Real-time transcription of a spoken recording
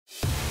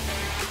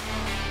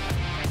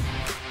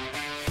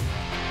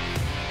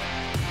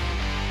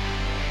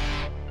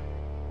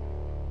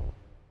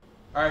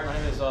All right, my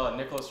name is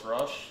Nicholas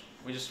Rush.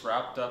 We just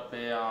wrapped up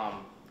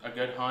a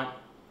good hunt,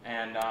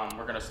 and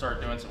we're gonna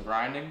start doing some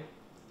grinding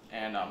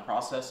and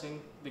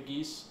processing the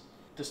geese.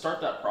 To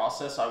start that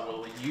process, I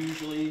will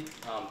usually,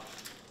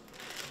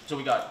 so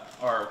we got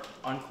our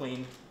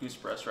unclean goose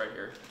breast right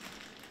here.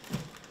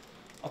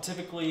 I'll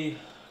typically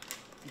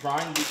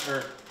grind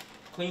or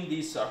clean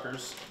these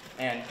suckers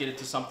and get it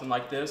to something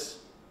like this.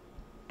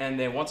 And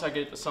then once I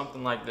get it to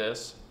something like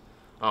this,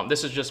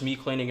 this is just me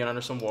cleaning it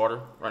under some water,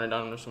 running it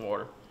down under some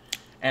water.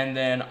 And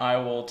then I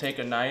will take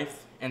a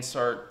knife and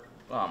start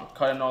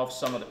cutting off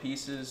some of the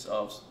pieces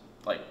of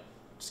like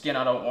skin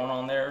I don't want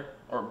on there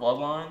or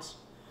bloodlines.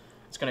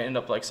 It's gonna end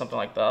up like something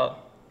like that.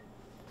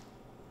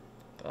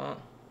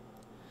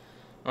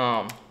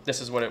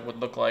 This is what it would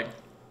look like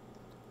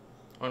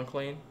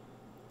unclean.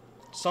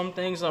 Some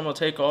things I'm gonna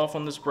take off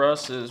on this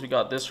breast is we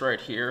got this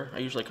right here. I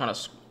usually kind of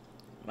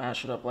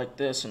smash it up like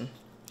this and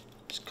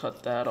just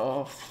cut that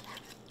off.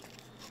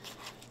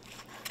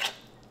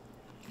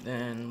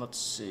 Then let's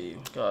see,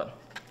 we got,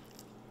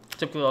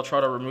 typically I'll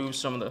try to remove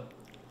some of the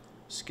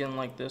skin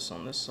like this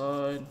on this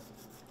side.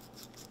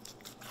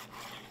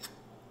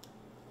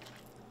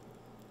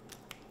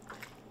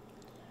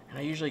 And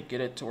I usually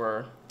get it to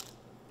where,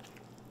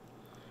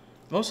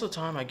 most of the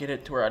time I get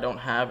it to where I don't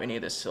have any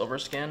of this silver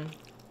skin.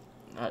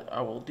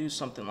 I will do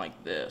something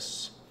like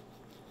this,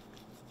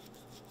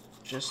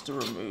 just to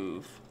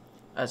remove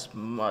as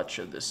much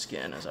of the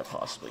skin as I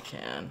possibly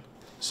can.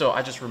 So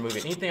I just remove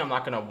it. Anything I'm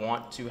not gonna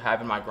want to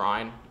have in my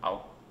grind,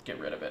 I'll get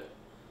rid of it.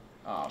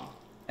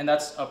 And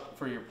that's up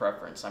for your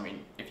preference. I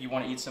mean, if you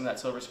want to eat some of that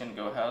silver skin,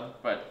 go ahead.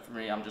 But for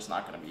me, I'm just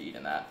not gonna be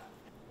eating that.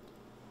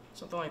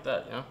 Something like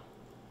that, you know?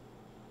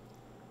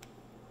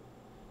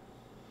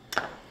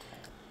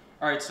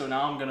 All right, so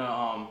now I'm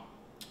gonna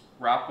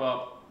wrap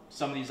up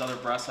some of these other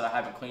breasts that I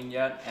haven't cleaned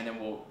yet, and then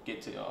we'll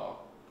get to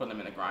putting them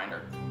in the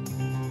grinder.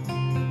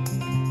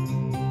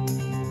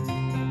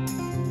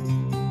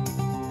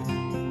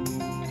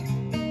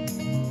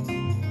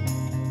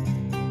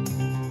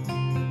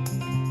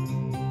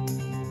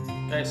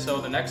 Okay,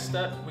 so the next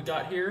step we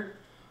got here,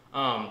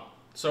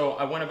 so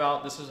I went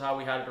about, this is how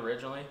we had it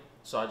originally,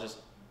 so I just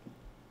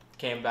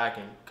came back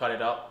and cut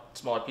it up,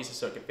 smaller pieces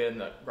so it could fit in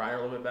the grinder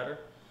a little bit better.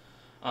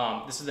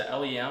 This is the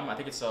LEM, I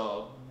think it's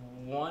a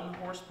 1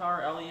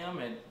 horsepower LEM,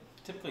 and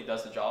typically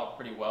does the job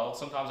pretty well.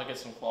 Sometimes I get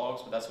some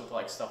clogs, but that's with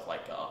like stuff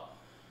like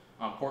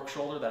pork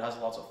shoulder that has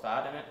lots of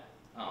fat in it.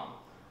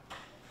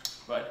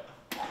 But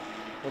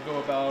we'll go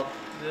about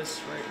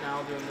this right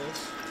now, doing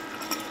this.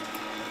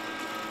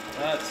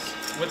 That's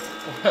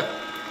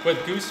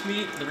with goose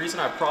meat. The reason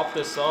I prop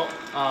this up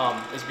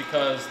is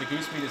because the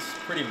goose meat is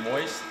pretty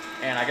moist,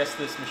 and I guess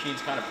this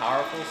machine's kind of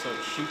powerful, so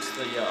it shoots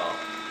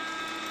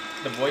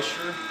the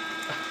moisture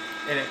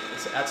and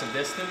it's at some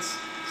distance.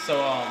 So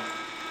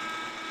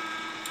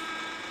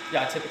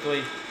yeah, I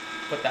typically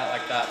put that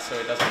like that so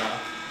it doesn't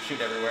shoot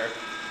everywhere.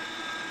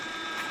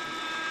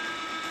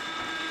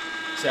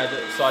 So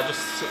I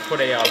just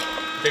put a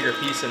bigger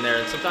piece in there,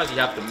 and sometimes you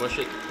have to mush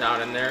it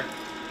down in there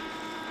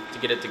to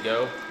get it to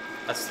go.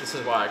 This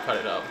is why I cut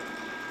it up.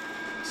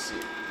 Let's see,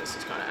 this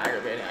is kind of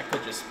aggravating. I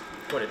could just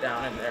put it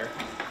down in there.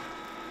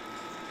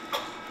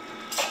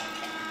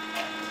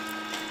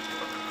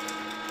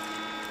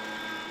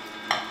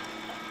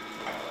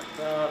 Like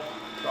that.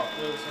 Drop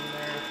those in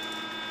there.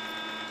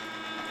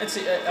 And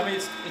see, I mean,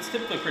 it's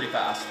typically pretty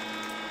fast.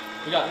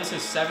 We got, this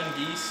is 7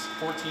 geese,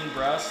 14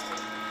 breast,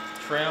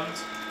 trimmed.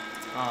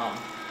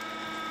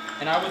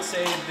 And I would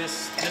say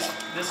this is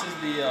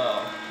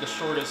the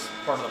shortest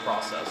part of the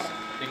process.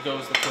 It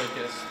goes the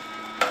quickest,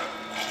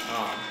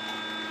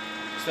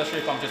 especially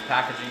if I'm just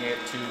packaging it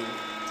to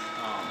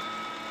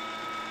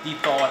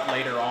de-thaw it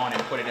later on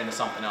and put it into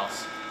something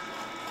else.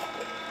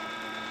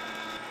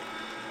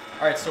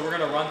 All right, so we're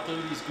gonna run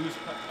through these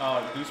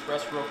goose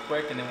breasts real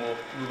quick, and then we'll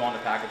move on to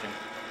packaging.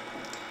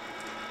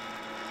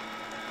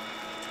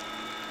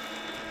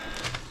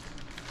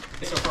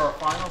 So for our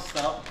final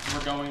step,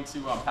 we're going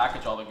to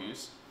package all the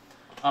goose.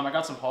 I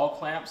got some hog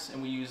clamps,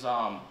 and we use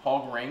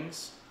hog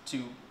rings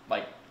to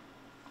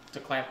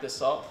clamp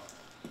this up.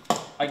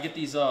 I get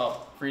these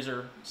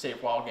freezer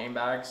safe wild game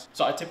bags.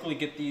 So I typically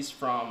get these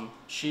from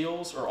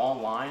Shields or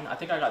online. I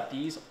think I got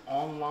these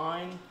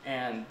online,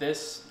 and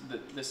this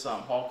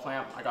hog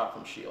clamp I got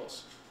from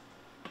Shields.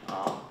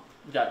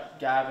 We got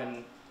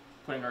Gavin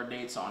putting our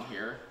dates on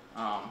here.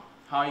 How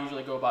I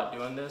usually go about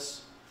doing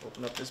this,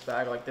 open up this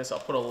bag like this. I'll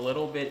put a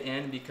little bit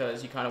in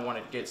because you kind of want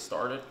to get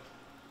started.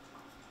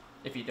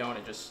 If you don't,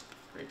 it just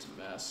creates a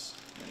mess.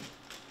 And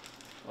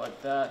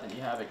like that, then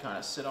you have it kind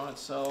of sit on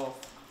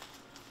itself.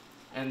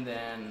 And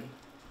then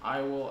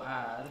I will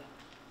add,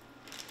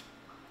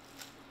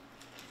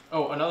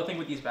 oh, another thing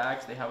with these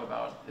bags, they have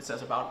it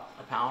says about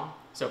a pound.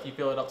 So if you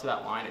fill it up to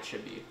that line, it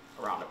should be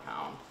around a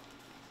pound.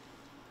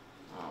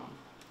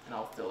 And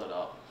I'll fill it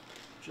up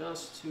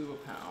just to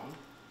a pound.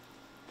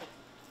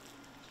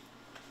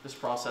 This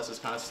process is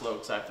kind of slow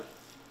because I have to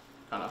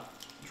kind of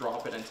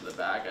drop it into the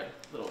bag at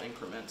little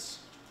increments.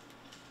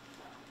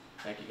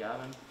 Thank you,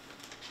 Gavin.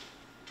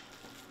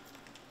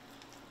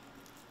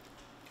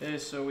 Okay,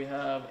 so we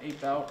have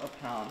about a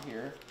pound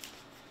here.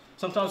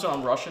 Sometimes when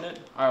I'm rushing it,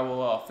 I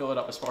will fill it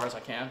up as far as I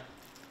can,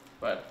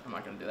 but I'm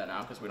not going to do that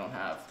now because I don't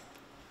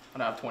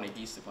have 20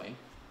 geese to clean.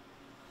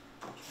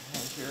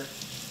 Hands here.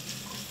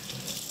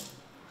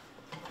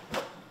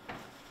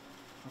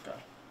 Okay.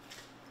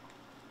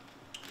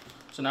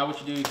 So now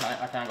what you do,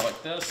 I kind of go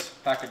like this,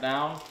 pack it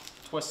down,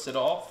 twist it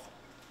off,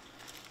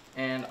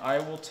 and I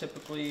will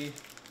typically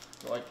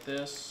go like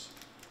this,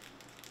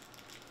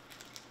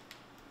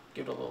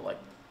 give it a little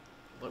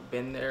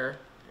bend there,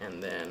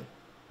 and then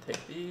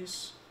take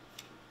these,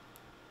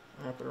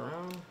 wrap it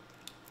around,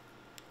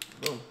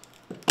 boom,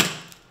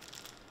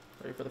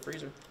 ready for the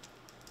freezer.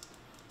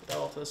 Put that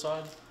off to the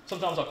side.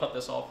 Sometimes I'll cut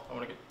this off. I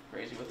want to get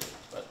crazy with it,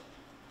 but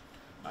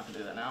I'm not gonna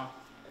do that now.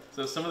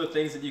 So some of the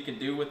things that you can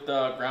do with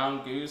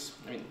ground goose,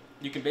 I mean,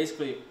 you can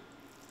basically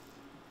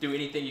do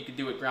anything you can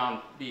do with ground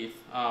beef.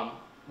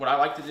 What I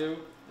like to do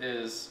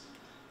is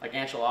like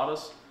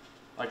enchiladas.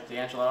 Like the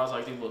enchiladas, I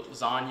like to do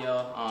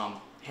lasagna,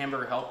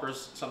 hamburger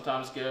helpers,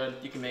 sometimes good.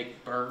 You can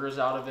make burgers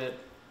out of it.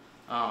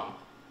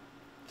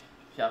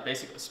 Yeah,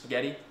 basically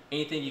spaghetti,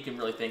 anything you can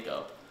really think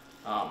of.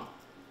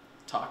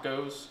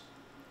 Tacos.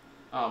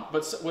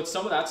 But with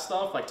some of that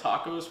stuff, like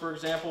tacos, for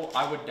example,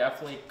 I would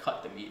definitely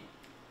cut the meat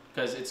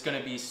because it's going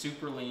to be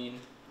super lean.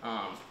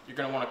 You're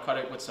going to want to cut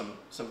it with some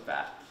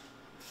fat.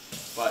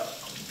 But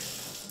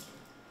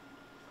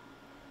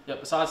yeah,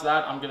 besides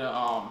that, I'm going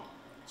to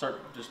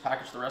start just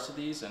package the rest of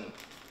these, and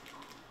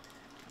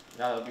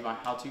yeah, that'll be my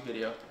how-to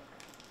video,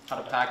 how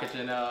to package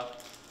and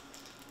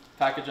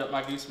package up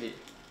my goose meat.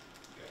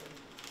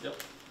 Yep.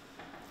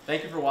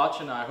 Thank you for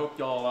watching. I hope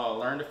y'all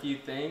learned a few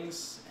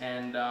things,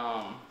 and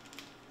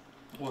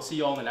we'll see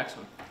you all in the next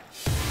one.